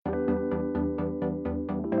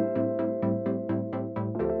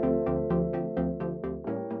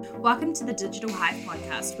Welcome to the Digital Hive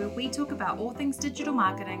podcast, where we talk about all things digital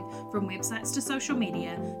marketing, from websites to social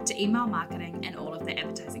media to email marketing and all of the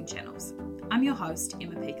advertising channels. I'm your host,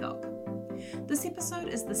 Emma Peacock. This episode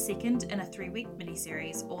is the second in a 3-week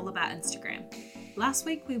mini-series all about Instagram. Last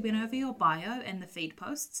week we went over your bio and the feed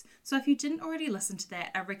posts, so if you didn't already listen to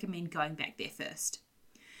that, I recommend going back there first.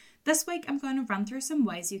 This week I'm going to run through some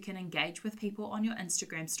ways you can engage with people on your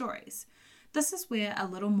Instagram stories. This is where a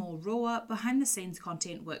little more raw, behind-the-scenes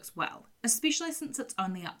content works well, especially since it's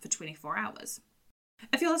only up for 24 hours.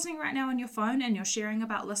 If you're listening right now on your phone and you're sharing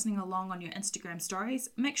about listening along on your Instagram stories,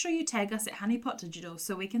 make sure you tag us at Honeypot Digital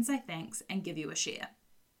so we can say thanks and give you a share.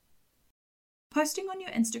 Posting on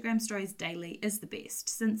your Instagram stories daily is the best,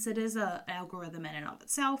 since it is an algorithm in and of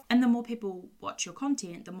itself, and the more people watch your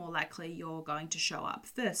content, the more likely you're going to show up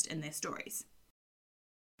first in their stories.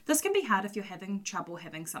 This can be hard if you're having trouble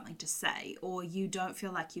having something to say, or you don't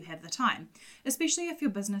feel like you have the time, especially if your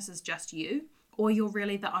business is just you, or you're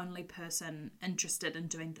really the only person interested in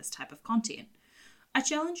doing this type of content. I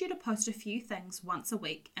challenge you to post a few things once a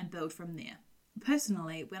week and build from there.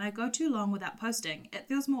 Personally, when I go too long without posting, it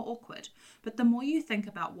feels more awkward, but the more you think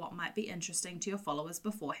about what might be interesting to your followers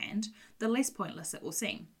beforehand, the less pointless it will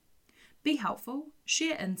seem. Be helpful,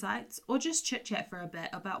 share insights, or just chit-chat for a bit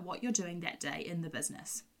about what you're doing that day in the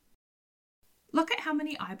business. Look at how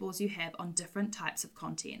many eyeballs you have on different types of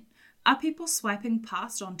content. Are people swiping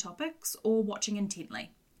past on topics or watching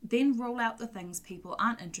intently? Then rule out the things people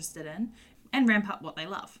aren't interested in and ramp up what they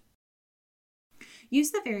love.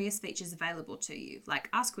 Use the various features available to you, like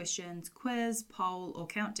ask questions, quiz, poll, or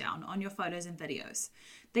countdown on your photos and videos.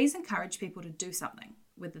 These encourage people to do something,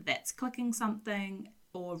 whether that's clicking something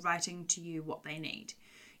or writing to you what they need.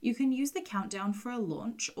 You can use the countdown for a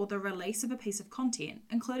launch or the release of a piece of content,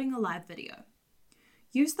 including a live video.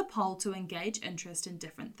 Use the poll to engage interest in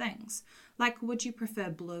different things, like would you prefer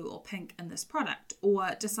blue or pink in this product, or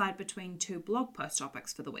decide between 2 blog post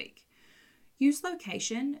topics for the week. Use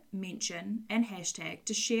location, mention, and hashtag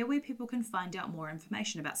to share where people can find out more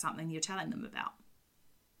information about something you're telling them about.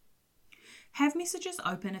 Have messages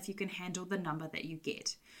open if you can handle the number that you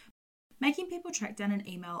get. Making people track down an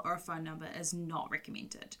email or a phone number is not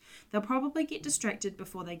recommended. They'll probably get distracted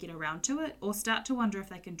before they get around to it or start to wonder if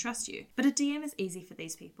they can trust you. But a DM is easy for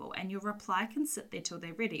these people, and your reply can sit there till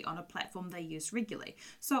they're ready on a platform they use regularly,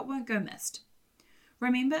 so it won't go missed.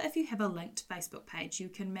 Remember, if you have a linked Facebook page, you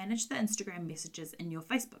can manage the Instagram messages in your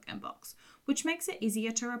Facebook inbox, which makes it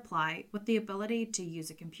easier to reply with the ability to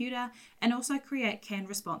use a computer and also create canned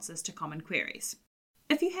responses to common queries.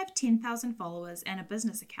 If you have 10,000 followers and a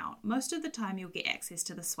business account, most of the time you'll get access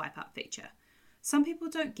to the swipe up feature. Some people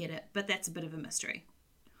don't get it, but that's a bit of a mystery.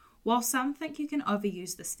 While some think you can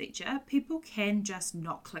overuse this feature, people can just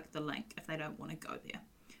not click the link if they don't want to go there.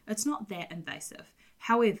 It's not that invasive.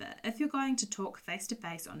 However, if you're going to talk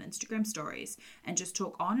face-to-face on Instagram stories and just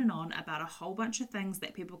talk on and on about a whole bunch of things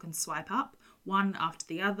that people can swipe up, one after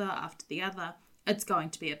the other, it's going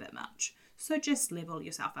to be a bit much. So just level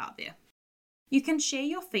yourself out there. You can share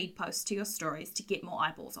your feed posts to your stories to get more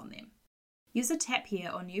eyeballs on them. Use a tap here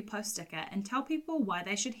or new post sticker and tell people why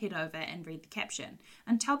they should head over and read the caption,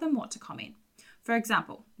 and tell them what to comment. For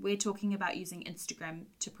example, we're talking about using Instagram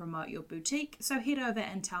to promote your boutique, so head over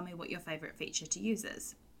and tell me what your favourite feature to use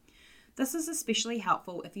is. This is especially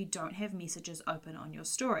helpful if you don't have messages open on your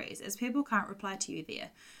stories, as people can't reply to you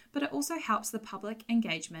there, but it also helps the public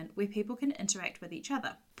engagement where people can interact with each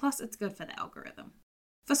other. Plus, it's good for the algorithm.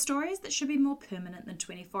 For stories that should be more permanent than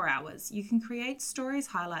 24 hours, you can create stories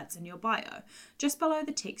highlights in your bio, just below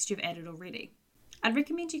the text you've added already. I'd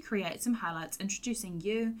recommend you create some highlights introducing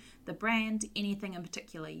you, the brand, anything in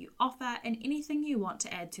particular you offer, and anything you want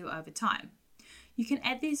to add to over time. You can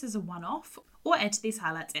add these as a one-off, or add to these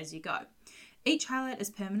highlights as you go. Each highlight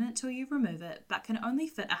is permanent till you remove it, but can only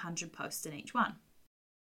fit 100 posts in each one.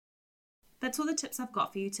 That's all the tips I've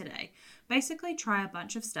got for you today. Basically, try a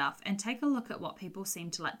bunch of stuff and take a look at what people seem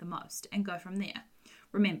to like the most and go from there.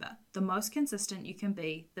 Remember, the most consistent you can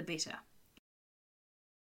be, the better.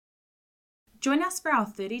 Join us for our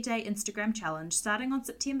 30-day Instagram challenge starting on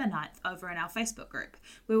September 9th over in our Facebook group,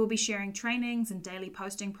 where we'll be sharing trainings and daily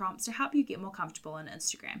posting prompts to help you get more comfortable on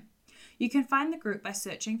Instagram. You can find the group by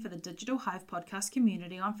searching for the Digital Hive Podcast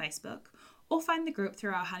community on Facebook, or find the group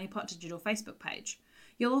through our Honeypot Digital Facebook page.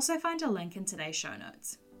 You'll also find a link in today's show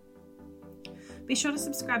notes. Be sure to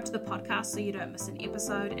subscribe to the podcast so you don't miss an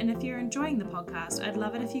episode, and if you're enjoying the podcast, I'd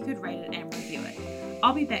love it if you could rate it and review it.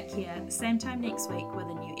 I'll be back here same time next week with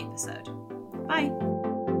a new episode. Bye!